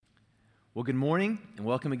Well, good morning and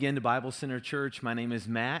welcome again to Bible Center Church. My name is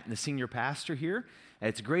Matt, the senior pastor here.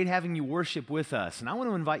 It's great having you worship with us. And I want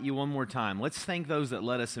to invite you one more time. Let's thank those that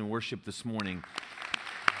led us in worship this morning.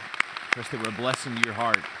 Trust they were a blessing to your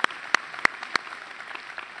heart.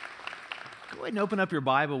 Go ahead and open up your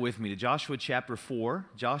Bible with me to Joshua chapter 4.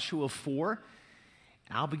 Joshua 4.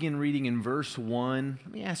 I'll begin reading in verse 1.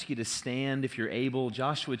 Let me ask you to stand if you're able.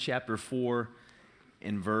 Joshua chapter 4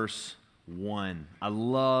 in verse 1. I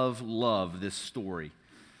love this story.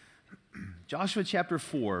 Joshua chapter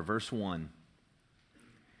 4, verse 1.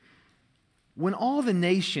 When all the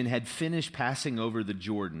nation had finished passing over the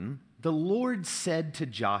Jordan, the Lord said to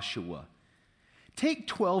Joshua, "Take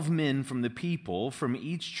 12 men from the people, from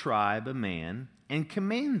each tribe a man, and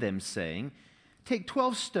command them, saying, Take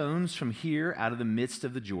 12 stones from here out of the midst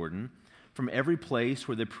of the Jordan, from every place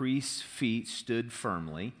where the priest's feet stood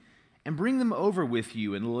firmly, and bring them over with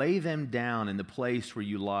you and lay them down in the place where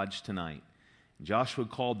you lodge tonight." And Joshua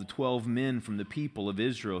called the 12 men from the people of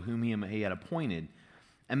Israel whom he had appointed,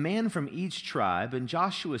 a man from each tribe, and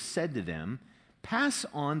Joshua said to them, "Pass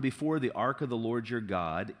on before the ark of the Lord your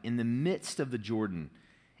God in the midst of the Jordan,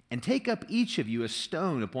 and take up each of you a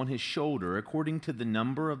stone upon his shoulder according to the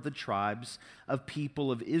number of the tribes of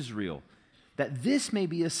people of Israel, that this may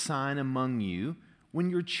be a sign among you when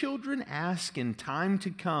your children ask in time to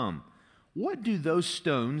come, 'What do those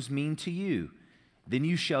stones mean to you?' Then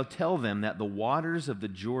you shall tell them that the waters of the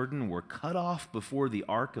Jordan were cut off before the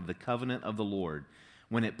ark of the covenant of the Lord.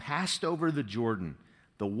 When it passed over the Jordan,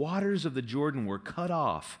 the waters of the Jordan were cut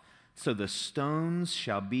off, so the stones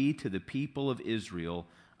shall be to the people of Israel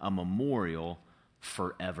a memorial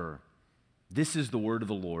forever." This is the word of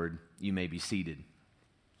the Lord. You may be seated.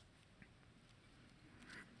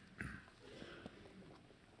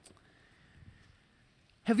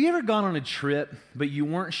 Have you ever gone on a trip, but you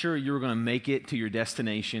weren't sure you were going to make it to your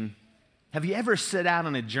destination? Have you ever set out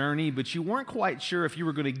on a journey, but you weren't quite sure if you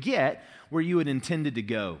were going to get where you had intended to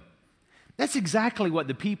go? That's exactly what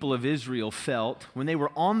the people of Israel felt when they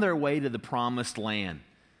were on their way to the promised land.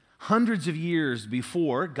 Hundreds of years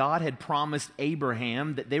before, God had promised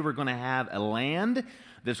Abraham that they were going to have a land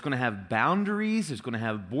that's going to have boundaries, it's going to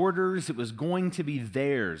have borders, it was going to be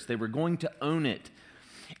theirs. They were going to own it.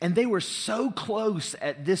 And they were so close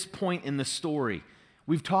at this point in the story.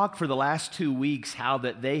 We've talked for the last 2 weeks how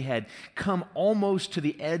that they had come almost to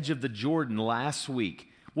the edge of the Jordan last week.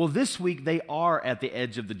 Well, this week they are at the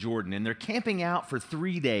edge of the Jordan, and they're camping out for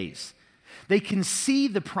 3 days. They can see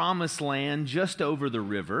the promised land just over the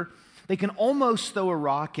river. They can almost throw a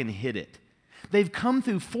rock and hit it. They've come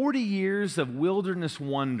through 40 years of wilderness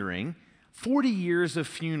wandering, 40 years of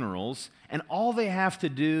funerals, and all they have to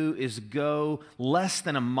do is go less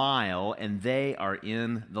than a mile, and they are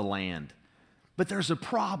in the land. But there's a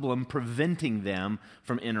problem preventing them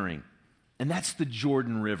from entering, and that's the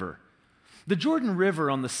Jordan River. The Jordan River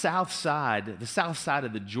on the south side of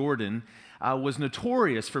the Jordan, was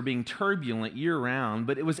notorious for being turbulent year-round,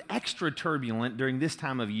 but it was extra turbulent during this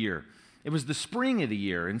time of year. It was the spring of the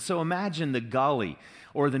year, and so imagine the gully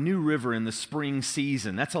or the new river in the spring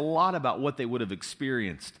season. That's a lot about what they would have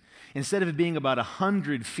experienced. Instead of it being about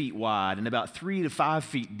 100 feet wide and about 3 to 5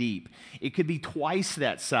 feet deep, it could be twice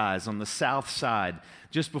that size on the south side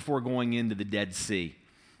just before going into the Dead Sea.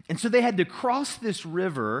 And so they had to cross this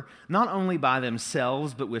river not only by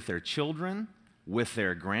themselves, but with their children, with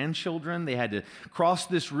their grandchildren. They had to cross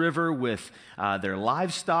this river with their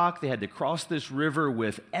livestock. They had to cross this river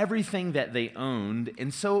with everything that they owned.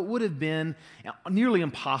 And so it would have been nearly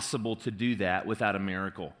impossible to do that without a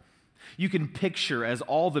miracle. You can picture as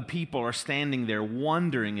all the people are standing there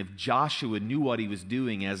wondering if Joshua knew what he was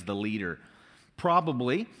doing as the leader.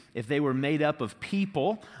 Probably, if they were made up of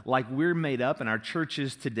people like we're made up in our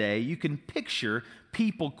churches today, you can picture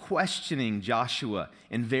people questioning Joshua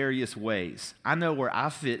in various ways. I know where I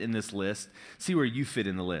fit in this list. See where you fit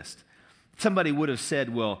in the list. Somebody would have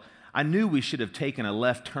said, "Well, I knew we should have taken a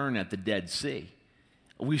left turn at the Dead Sea.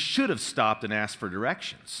 We should have stopped and asked for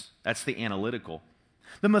directions." That's the analytical.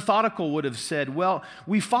 The methodical would have said, "Well,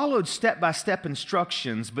 we followed step-by-step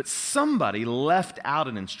instructions, but somebody left out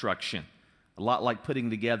an instruction." A lot like putting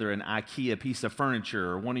together an IKEA piece of furniture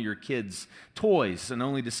or one of your kids' toys and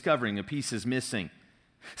only discovering a piece is missing.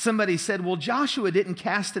 Somebody said, "Well, Joshua didn't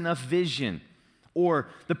cast enough vision." Or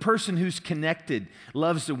the person who's connected,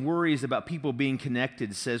 loves and worries about people being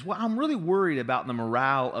connected, says, "Well, I'm really worried about the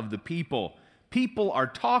morale of the people. People are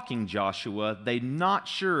talking, Joshua. They're not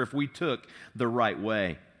sure if we took the right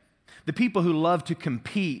way." The people who love to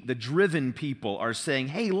compete, the driven people, are saying,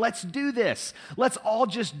 "Hey, let's do this. Let's all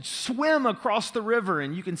just swim across the river."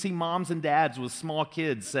 And you can see moms and dads with small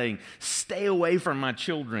kids saying, "Stay away from my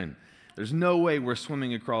children." There's no way we're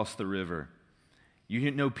swimming across the river.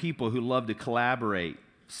 You know people who love to collaborate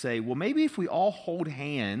say, well, maybe if we all hold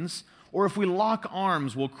hands or if we lock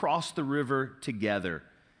arms, we'll cross the river together.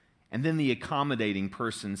 And then the accommodating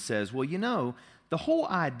person says, well, the whole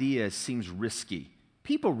idea seems risky.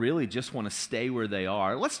 People really just want to stay where they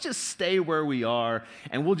are. Let's just stay where we are,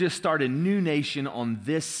 and we'll just start a new nation on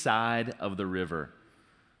this side of the river.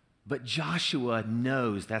 But Joshua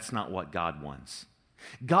knows that's not what God wants.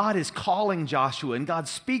 God is calling Joshua, and God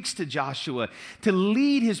speaks to Joshua to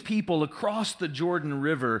lead his people across the Jordan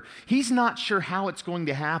River. He's not sure how it's going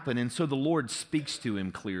to happen, and so the Lord speaks to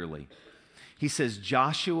him clearly. He says,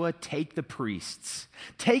 Joshua, take the priests,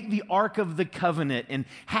 take the Ark of the Covenant, and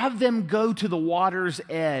have them go to the water's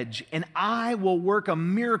edge, and I will work a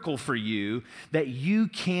miracle for you that you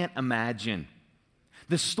can't imagine.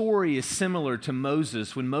 The story is similar to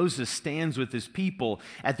Moses when Moses stands with his people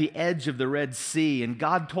at the edge of the Red Sea, and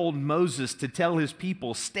God told Moses to tell his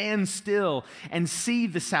people, stand still and see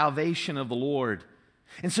the salvation of the Lord.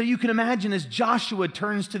 And so you can imagine as Joshua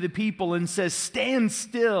turns to the people and says, stand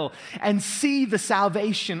still and see the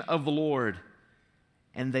salvation of the Lord.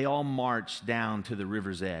 And they all march down to the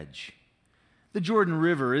river's edge. The Jordan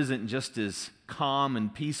River isn't just as calm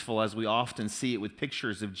and peaceful as we often see it with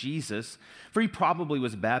pictures of Jesus, for he probably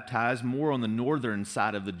was baptized more on the northern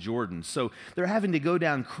side of the Jordan. So they're having to go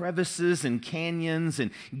down crevices and canyons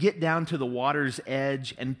and get down to the water's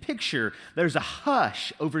edge, and picture there's a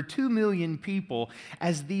hush over 2 million people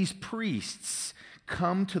as these priests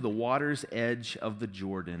come to the water's edge of the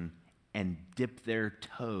Jordan and dip their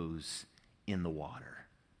toes in the water.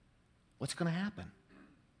 What's going to happen?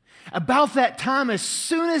 About that time, as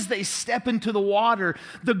soon as they step into the water,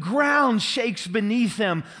 the ground shakes beneath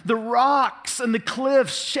them. The rocks and the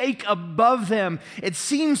cliffs shake above them. It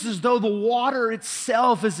seems as though the water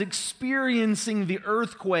itself is experiencing the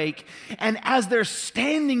earthquake. And as they're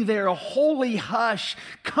standing there, a holy hush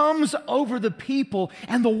comes over the people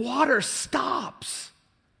and the water stops.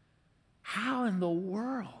 How in the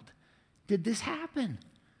world did this happen?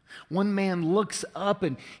 One man looks up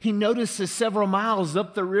and he notices several miles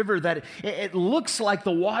up the river that it looks like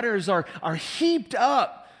the waters are heaped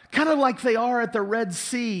up, kind of like they are at the Red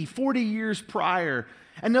Sea 40 years prior.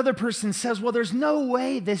 Another person says, well, there's no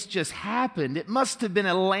way this just happened. It must have been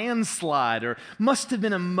a landslide or must have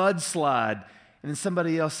been a mudslide. And then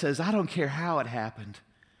somebody else says, I don't care how it happened.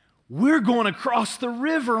 We're going across the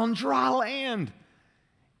river on dry land.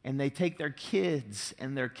 And they take their kids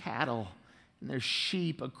and their cattle and their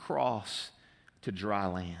sheep across to dry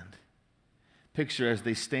land. Picture as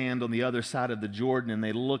they stand on the other side of the Jordan and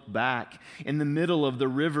they look back. In the middle of the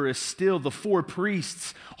river is still the 4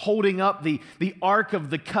 priests holding up the Ark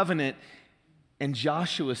of the Covenant. And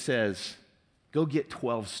Joshua says, go get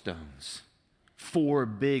 12 stones.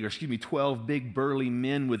 12 big burly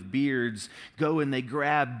men with beards go and they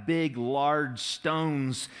grab big, large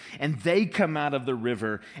stones, and they come out of the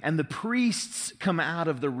river, and the priests come out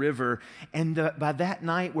of the river, and by that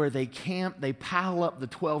night where they camp, they pile up the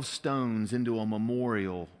 12 stones into a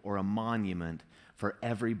memorial or a monument for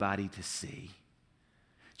everybody to see.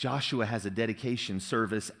 Joshua has a dedication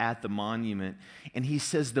service at the monument, and he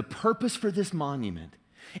says the purpose for this monument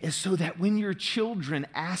is so that when your children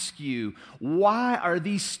ask you, why are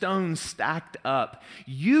these stones stacked up,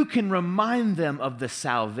 you can remind them of the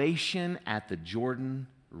salvation at the Jordan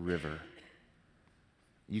River.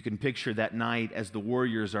 You can picture that night as the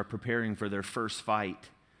warriors are preparing for their first fight.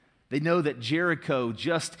 They know that Jericho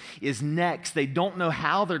just is next. They don't know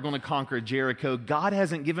how they're going to conquer Jericho. God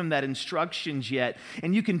hasn't given that instructions yet.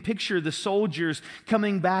 And you can picture the soldiers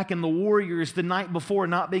coming back and the warriors the night before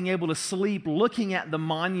not being able to sleep, looking at the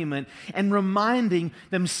monument and reminding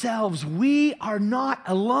themselves, we are not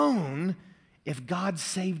alone. If God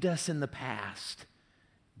saved us in the past,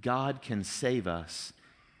 God can save us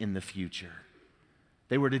in the future.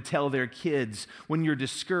 They were to tell their kids, when you're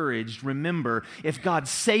discouraged, remember, if God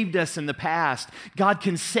saved us in the past, God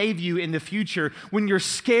can save you in the future. When you're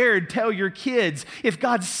scared, tell your kids, if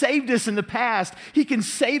God saved us in the past, He can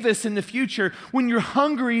save us in the future. When you're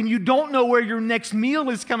hungry and you don't know where your next meal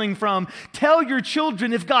is coming from, tell your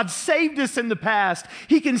children, if God saved us in the past,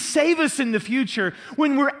 He can save us in the future.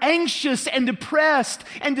 When we're anxious and depressed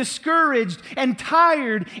and discouraged and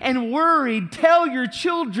tired and worried, tell your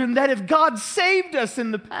children that if God saved us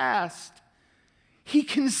in the past, He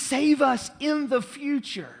can save us in the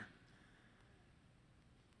future.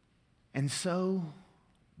 And so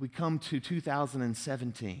we come to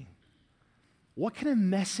 2017. What can a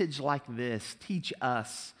message like this teach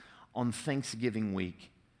us on Thanksgiving week?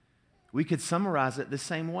 We could summarize it the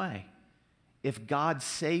same way. If God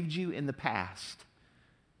saved you in the past,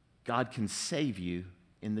 God can save you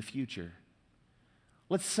in the future.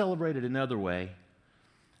 Let's celebrate it another way.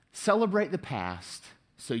 Celebrate the past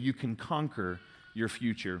so you can conquer your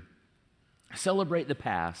future. Celebrate the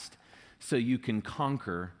past so you can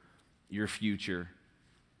conquer your future.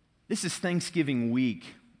 This is Thanksgiving week,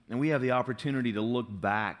 and we have the opportunity to look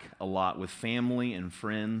back a lot with family and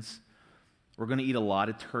friends. We're going to eat a lot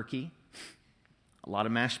of turkey, a lot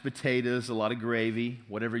of mashed potatoes, a lot of gravy,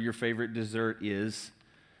 whatever your favorite dessert is.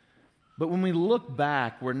 But when we look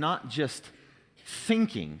back, we're not just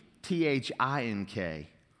thinking, T-H-I-N-K,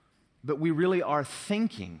 but we really are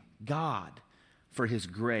thanking God for His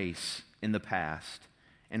grace in the past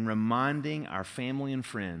and reminding our family and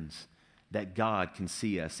friends that God can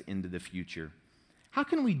see us into the future. How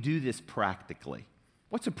can we do this practically?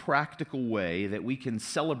 What's a practical way that we can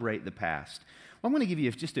celebrate the past? Well, I'm going to give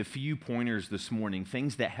you just a few pointers this morning,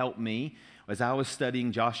 things that helped me as I was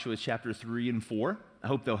studying Joshua chapter 3 and 4. I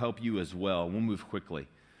hope they'll help you as well. We'll move quickly.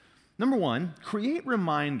 Number one, create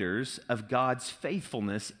reminders of God's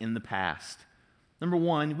faithfulness in the past. Number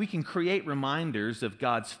one, we can create reminders of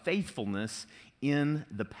God's faithfulness in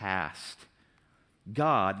the past.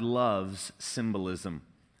 God loves symbolism.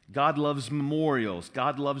 God loves memorials.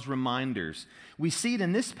 God loves reminders. We see it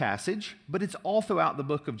in this passage, but it's all throughout the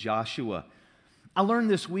book of Joshua. I learned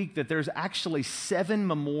this week that there's actually 7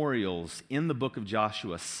 memorials in the book of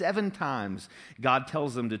Joshua. 7 times God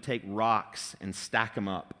tells them to take rocks and stack them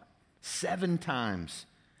up. 7 times.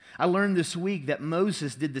 I learned this week that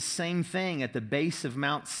Moses did the same thing at the base of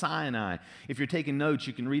Mount Sinai. If you're taking notes,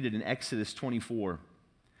 you can read it in Exodus 24.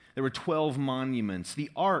 There were 12 monuments.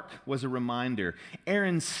 The ark was a reminder.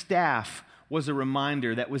 Aaron's staff was a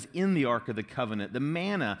reminder that was in the Ark of the Covenant. The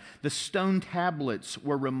manna, the stone tablets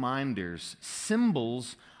were reminders.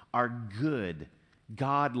 Symbols are good.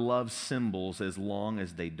 God loves symbols as long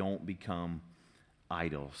as they don't become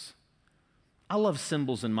idols. I love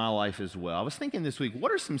symbols in my life as well. I was thinking this week,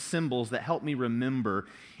 what are some symbols that help me remember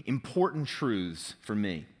important truths for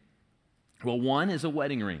me? Well, one is a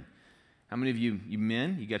wedding ring. How many of you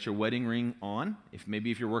men, you got your wedding ring on?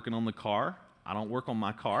 If you're working on the car. I don't work on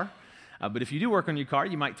my car. But if you do work on your car,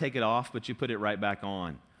 you might take it off, but you put it right back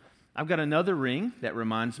on. I've got another ring that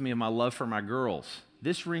reminds me of my love for my girls.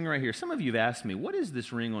 This ring right here. Some of you have asked me, what is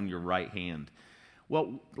this ring on your right hand?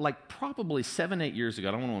 Well, like probably 7-8 years ago,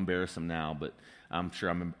 I don't want to embarrass them now, but I'm sure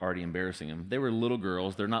I'm already embarrassing them. They were little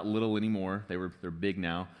girls. They're not little anymore. They're big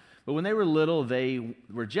now. But when they were little, they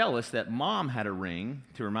were jealous that Mom had a ring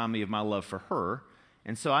to remind me of my love for her,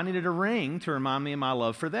 and so I needed a ring to remind me of my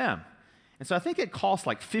love for them. And so I think it cost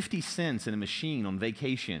like 50 cents in a machine on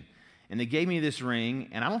vacation, and they gave me this ring,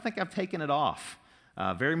 and I don't think I've taken it off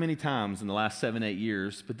very many times in the last 7-8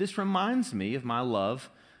 years, but this reminds me of my love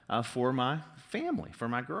for my family, for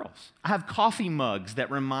my girls. I have coffee mugs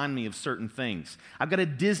that remind me of certain things. I've got a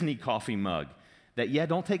Disney coffee mug that,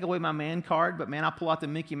 don't take away my man card, but man, I pull out the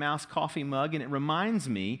Mickey Mouse coffee mug, and it reminds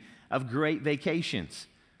me of great vacations.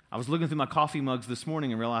 I was looking through my coffee mugs this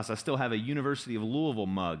morning and realized I still have a University of Louisville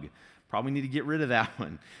mug. Probably need to get rid of that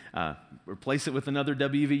one. Replace it with another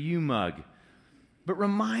WVU mug. But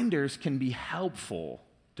reminders can be helpful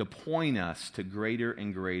to point us to greater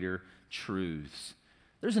and greater truths.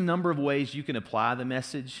 There's a number of ways you can apply the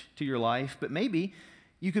message to your life, but maybe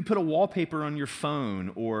you could put a wallpaper on your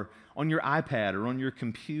phone or on your iPad or on your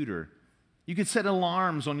computer. You could set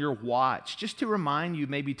alarms on your watch just to remind you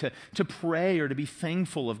maybe to pray or to be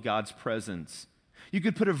thankful of God's presence. You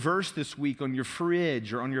could put a verse this week on your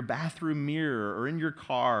fridge or on your bathroom mirror or in your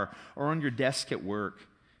car or on your desk at work.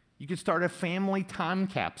 You could start a family time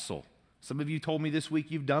capsule. Some of you told me this week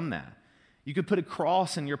you've done that. You could put a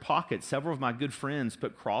cross in your pocket. Several of my good friends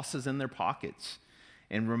put crosses in their pockets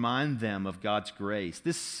and remind them of God's grace.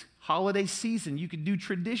 This holiday season, you could do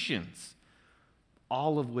traditions,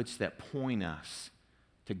 all of which that point us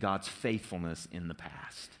to God's faithfulness in the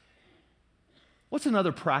past. What's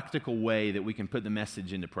another practical way that we can put the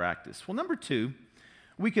message into practice? Well, number 2,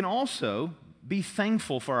 we can also be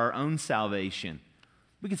thankful for our own salvation.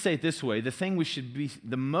 We could say it this way: the thing we should be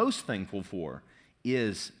the most thankful for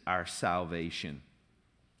is our salvation.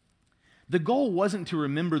 The goal wasn't to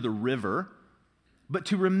remember the river, but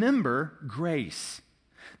to remember grace.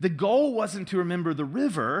 The goal wasn't to remember the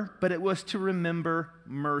river, but it was to remember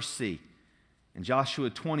mercy. In Joshua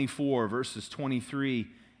 24, verses 23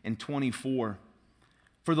 and 24,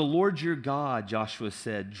 "For the Lord your God," Joshua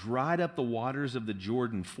said, "dried up the waters of the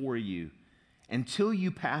Jordan for you until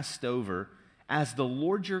you passed over, as the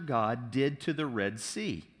Lord your God did to the Red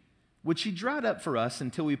Sea, which he dried up for us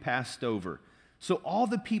until we passed over. So all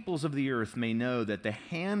the peoples of the earth may know that the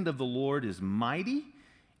hand of the Lord is mighty,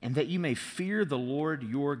 and that you may fear the Lord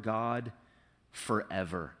your God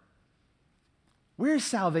forever. Where is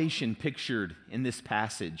salvation pictured in this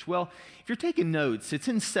passage? Well, if you're taking notes, it's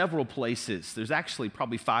in several places. There's actually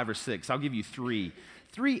probably 5 or 6. I'll give you 3.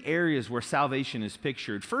 3 areas where salvation is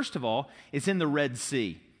pictured. First of all, it's in the Red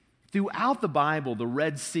Sea. Throughout the Bible, the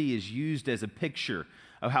Red Sea is used as a picture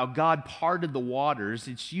of how God parted the waters.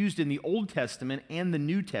 It's used in the Old Testament and the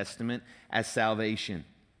New Testament as salvation.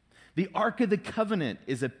 The Ark of the Covenant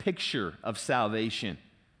is a picture of salvation.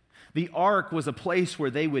 The ark was a place where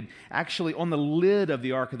they would actually, on the lid of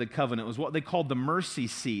the Ark of the Covenant, was what they called the mercy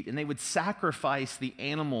seat, and they would sacrifice the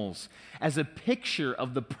animals as a picture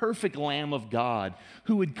of the perfect Lamb of God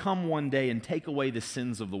who would come one day and take away the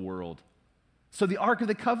sins of the world. So the Ark of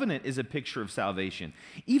the Covenant is a picture of salvation.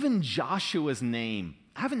 Even Joshua's name,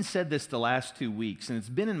 I haven't said this the last 2 weeks, and it's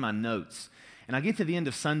been in my notes. And I get to the end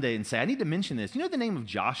of Sunday and say, I need to mention this. You know the name of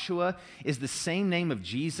Joshua is the same name of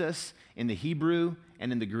Jesus in the Hebrew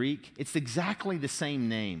and in the Greek? It's exactly the same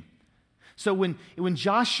name. So when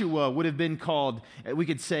Joshua would have been called, we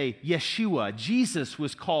could say Yeshua. Jesus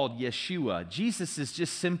was called Yeshua. Jesus is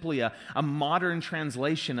just simply a modern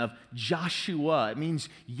translation of Joshua. It means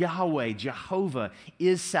Yahweh, Jehovah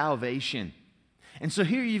is salvation. And so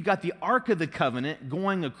here you've got the Ark of the Covenant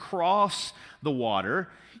going across the water.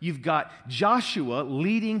 You've got Joshua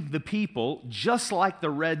leading the people, just like the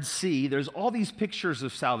Red Sea. There's all these pictures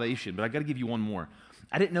of salvation, but I got to give you one more.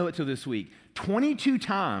 I didn't know it till this week. 22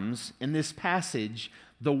 times in this passage,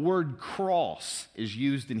 the word cross is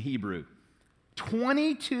used in Hebrew.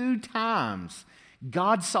 22 times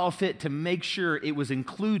God saw fit to make sure it was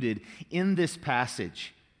included in this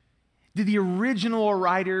passage. Did the original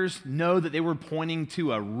writers know that they were pointing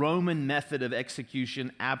to a Roman method of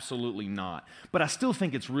execution? Absolutely not. But I still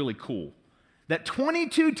think it's really cool that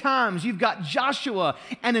 22 times you've got Joshua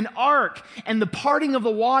and an ark and the parting of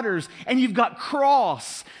the waters, and you've got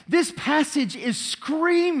cross. This passage is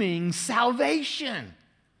screaming salvation.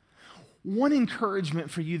 One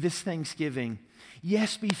encouragement for you this Thanksgiving: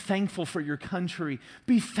 yes, be thankful for your country.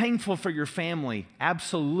 Be thankful for your family.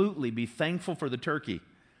 Absolutely be thankful for the turkey.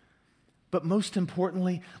 But most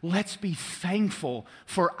importantly, let's be thankful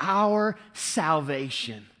for our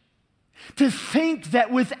salvation. To think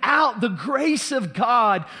that without the grace of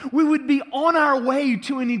God, we would be on our way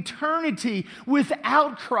to an eternity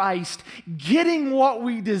without Christ, getting what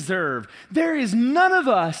we deserve. There is none of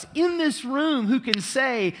us in this room who can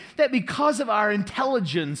say that because of our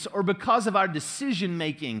intelligence or because of our decision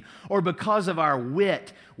making or because of our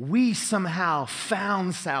wit, we somehow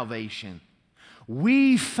found salvation.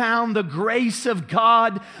 We found the grace of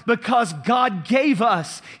God because God gave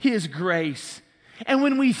us His grace. And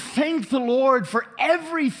when we thank the Lord for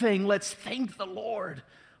everything, let's thank the Lord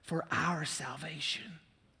for our salvation.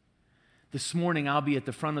 This morning, I'll be at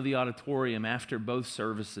the front of the auditorium after both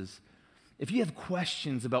services. If you have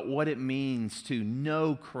questions about what it means to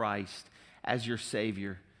know Christ as your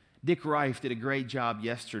Savior, Dick Reif did a great job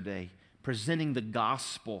yesterday presenting the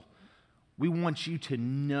gospel. We want you to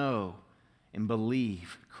know and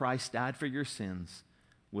believe Christ died for your sins,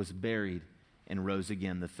 was buried, and rose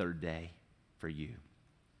again the third day for you.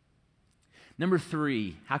 Number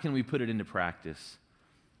 3, how can we put it into practice?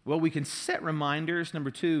 Well, we can set reminders.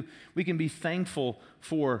 Number 2, we can be thankful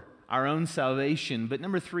for our own salvation. But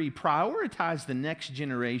number 3, prioritize the next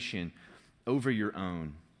generation over your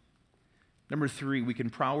own. Number 3, we can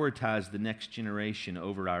prioritize the next generation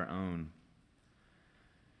over our own.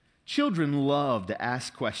 Children love to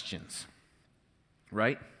ask questions.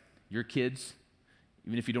 Right? Your kids,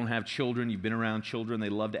 even if you don't have children, you've been around children, they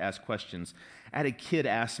love to ask questions. I had a kid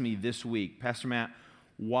ask me this week, Pastor Matt,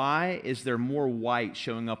 why is there more white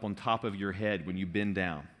showing up on top of your head when you bend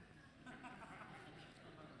down?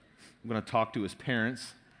 I'm going to talk to his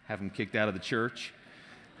parents, have him kicked out of the church.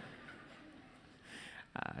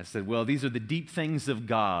 I said, well, these are the deep things of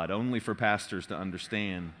God, only for pastors to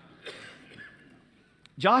understand.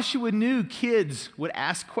 Joshua knew kids would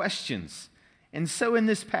ask questions. And so in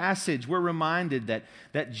this passage, we're reminded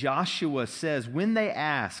that Joshua says, when they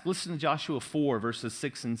ask, listen to Joshua 4, verses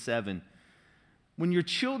 6 and 7. When your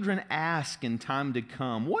children ask in time to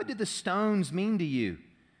come, what do the stones mean to you?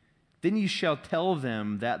 Then you shall tell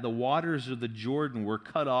them that the waters of the Jordan were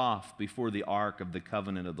cut off before the ark of the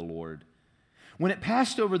covenant of the Lord. When it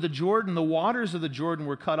passed over the Jordan, the waters of the Jordan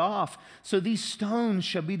were cut off. So these stones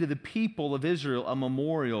shall be to the people of Israel a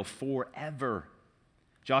memorial forever.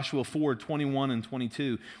 Joshua 4, 21 and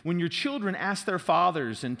 22. When your children ask their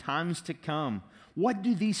fathers in times to come, what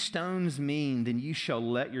do these stones mean? Then you shall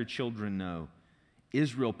let your children know.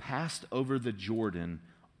 Israel passed over the Jordan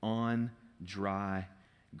on dry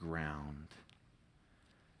ground.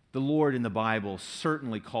 The Lord in the Bible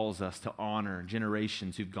certainly calls us to honor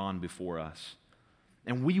generations who've gone before us.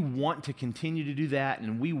 And we want to continue to do that,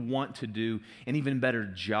 and we want to do an even better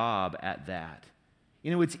job at that.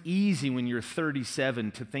 You know, it's easy when you're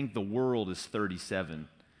 37 to think the world is 37.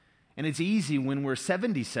 And it's easy when we're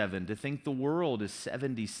 77 to think the world is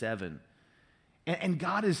 77. And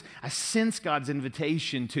God is, I sense God's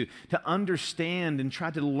invitation to understand and try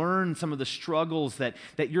to learn some of the struggles that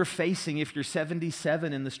you're facing if you're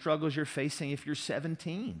 77 and the struggles you're facing if you're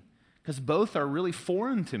 17. Because both are really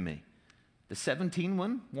foreign to me. The 17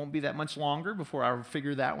 one won't be that much longer before I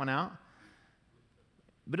figure that one out.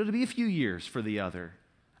 But it'll be a few years for the other.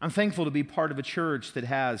 I'm thankful to be part of a church that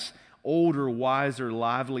has older, wiser,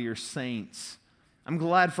 livelier saints. I'm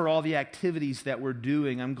glad for all the activities that we're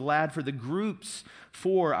doing. I'm glad for the groups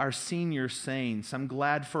for our senior saints. I'm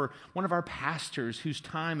glad for one of our pastors whose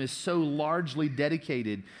time is so largely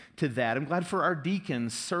dedicated to that. I'm glad for our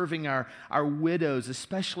deacons serving our widows,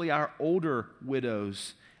 especially our older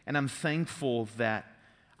widows. And I'm thankful that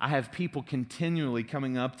I have people continually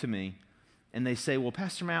coming up to me and they say, well,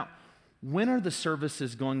 Pastor Matt, when are the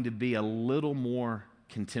services going to be a little more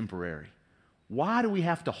contemporary? Why do we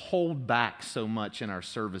have to hold back so much in our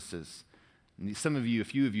services? And some of you, a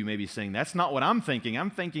few of you may be saying, that's not what I'm thinking. I'm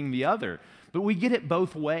thinking the other. But we get it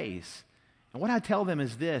both ways. And what I tell them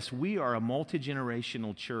is this: we are a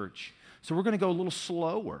multi-generational church. So we're going to go a little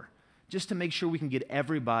slower just to make sure we can get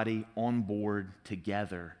everybody on board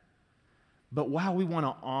together. But while we want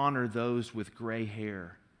to honor those with gray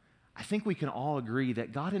hair, I think we can all agree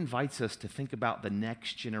that God invites us to think about the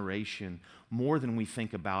next generation more than we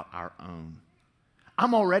think about our own.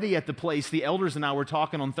 I'm already at the place, the elders and I were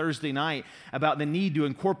talking on Thursday night about the need to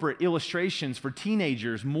incorporate illustrations for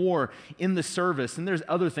teenagers more in the service, and there's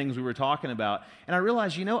other things we were talking about. And I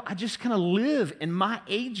realized, I just kind of live in my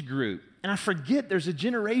age group, and I forget there's a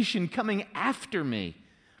generation coming after me.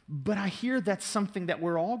 But I hear that's something that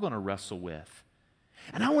we're all going to wrestle with.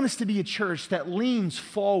 And I want us to be a church that leans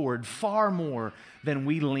forward far more than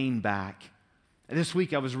we lean back. This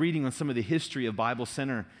week I was reading on some of the history of Bible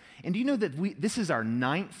Center. And do you know that this is our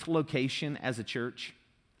 9th location as a church?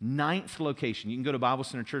 9th location. You can go to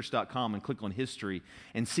BibleCenterChurch.com and click on history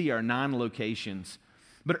and see our 9 locations.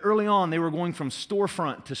 But early on, they were going from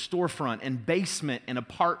storefront to storefront and basement and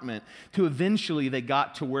apartment to eventually they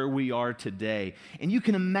got to where we are today. And you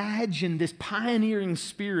can imagine this pioneering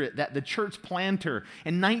spirit that the church planter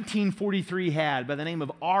in 1943 had by the name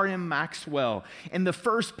of R.M. Maxwell. And the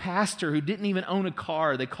first pastor who didn't even own a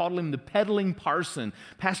car, they called him the peddling parson,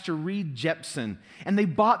 Pastor Reed Jepson. And they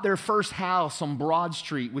bought their first house on Broad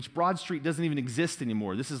Street, which Broad Street doesn't even exist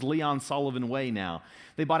anymore. This is Leon Sullivan Way now.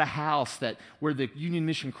 They bought a house where the Union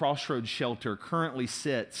Mission Crossroads shelter currently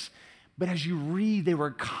sits. But as you read, they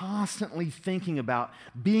were constantly thinking about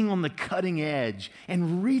being on the cutting edge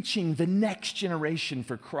and reaching the next generation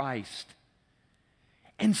for Christ.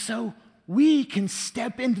 And so we can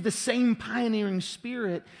step into the same pioneering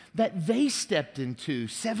spirit that they stepped into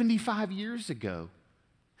 75 years ago.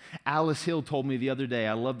 Alice Hill told me the other day,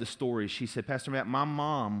 I love the story. She said, Pastor Matt, my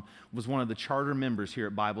mom was one of the charter members here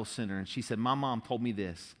at Bible Center. And she said, my mom told me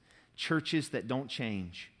this: churches that don't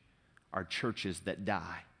change are churches that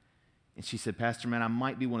die. And she said, Pastor Matt, I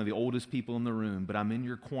might be one of the oldest people in the room, but I'm in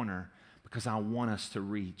your corner because I want us to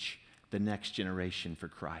reach the next generation for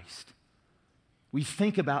Christ. We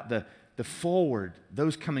think about the forward,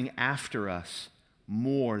 those coming after us,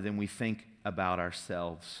 more than we think about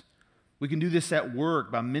ourselves. We can do this at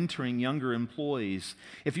work by mentoring younger employees.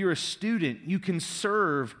 If you're a student, you can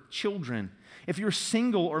serve children. If you're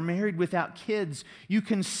single or married without kids, you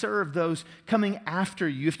can serve those coming after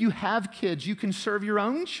you. If you have kids, you can serve your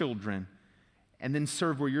own children and then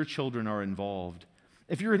serve where your children are involved.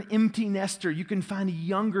 If you're an empty nester, you can find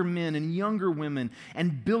younger men and younger women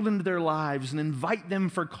and build into their lives and invite them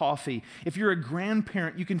for coffee. If you're a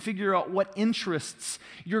grandparent, you can figure out what interests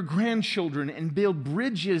your grandchildren and build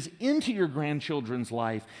bridges into your grandchildren's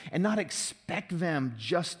life and not expect them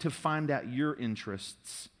just to find out your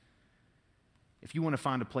interests. If you want to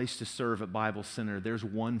find a place to serve at Bible Center, there's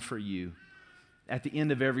one for you. At the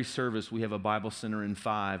end of every service, we have a Bible Center in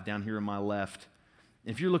 5 down here on my left.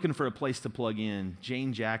 If you're looking for a place to plug in,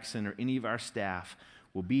 Jane Jackson or any of our staff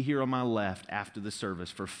will be here on my left after the service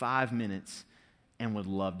for 5 minutes and would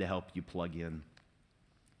love to help you plug in.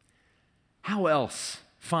 How else,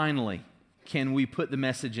 finally, can we put the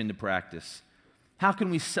message into practice? How can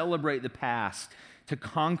we celebrate the past to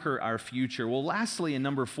conquer our future? Well, lastly, in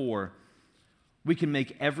number 4, we can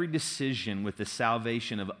make every decision with the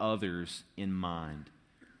salvation of others in mind.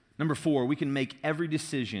 Number 4, we can make every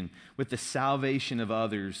decision with the salvation of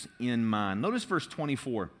others in mind. Notice verse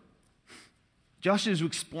 24. Joshua is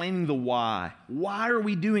explaining the why. Why are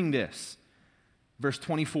we doing this? Verse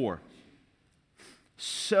 24.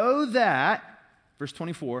 So that, verse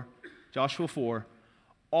 24, Joshua 4,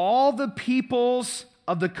 all the peoples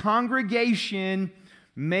of the congregation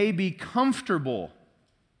may be comfortable.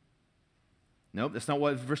 Nope, that's not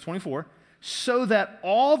what, verse 24. So that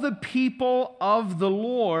all the people of the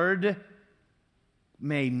Lord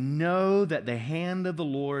may know that the hand of the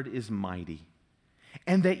Lord is mighty,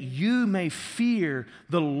 and that you may fear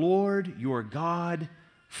the Lord your God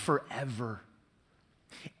forever.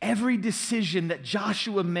 Every decision that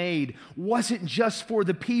Joshua made wasn't just for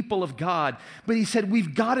the people of God, but he said,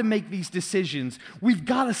 we've got to make these decisions. We've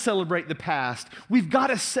got to celebrate the past. We've got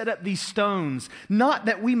to set up these stones, not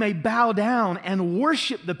that we may bow down and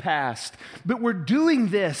worship the past, but we're doing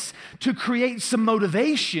this to create some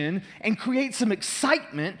motivation and create some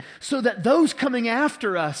excitement so that those coming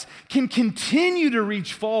after us can continue to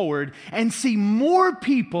reach forward and see more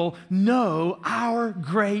people know our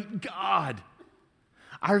great God.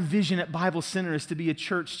 Our vision at Bible Center is to be a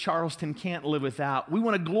church Charleston can't live without. We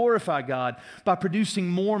want to glorify God by producing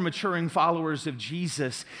more maturing followers of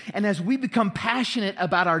Jesus. And as we become passionate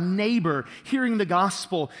about our neighbor hearing the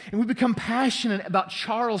gospel, and we become passionate about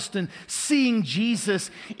Charleston seeing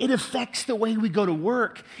Jesus, it affects the way we go to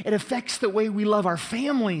work. It affects the way we love our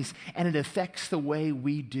families, and it affects the way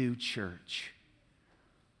we do church.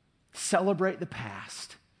 Celebrate the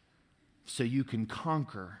past so you can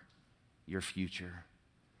conquer your future.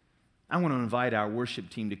 I want to invite our worship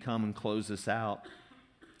team to come and close us out.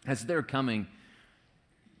 As they're coming,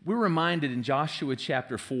 we're reminded in Joshua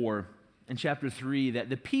chapter 4 and chapter 3 that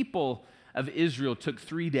the people of Israel took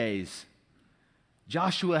 3 days.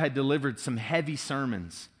 Joshua had delivered some heavy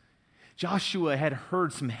sermons. Joshua had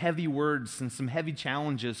heard some heavy words and some heavy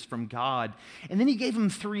challenges from God. And then he gave them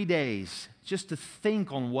 3 days just to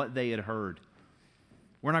think on what they had heard.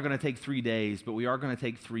 We're not going to take 3 days, but we are going to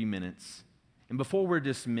take 3 minutes. And before we're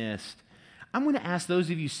dismissed, I'm going to ask those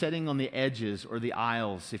of you sitting on the edges or the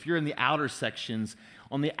aisles, if you're in the outer sections,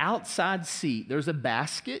 on the outside seat, there's a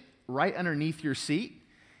basket right underneath your seat.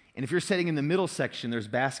 And if you're sitting in the middle section, there's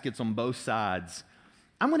baskets on both sides.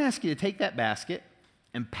 I'm going to ask you to take that basket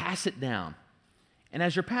and pass it down. And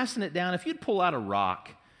as you're passing it down, if you'd pull out a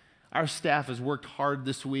rock, our staff has worked hard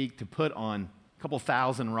this week to put on a couple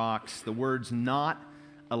thousand rocks the words, "not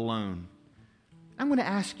alone." I'm going to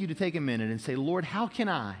ask you to take a minute and say, Lord, how can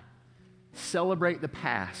I celebrate the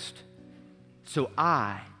past so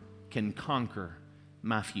I can conquer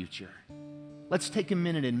my future? Let's take a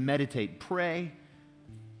minute and meditate, pray,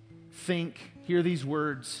 think, hear these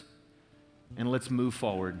words, and let's move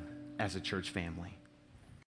forward as a church family.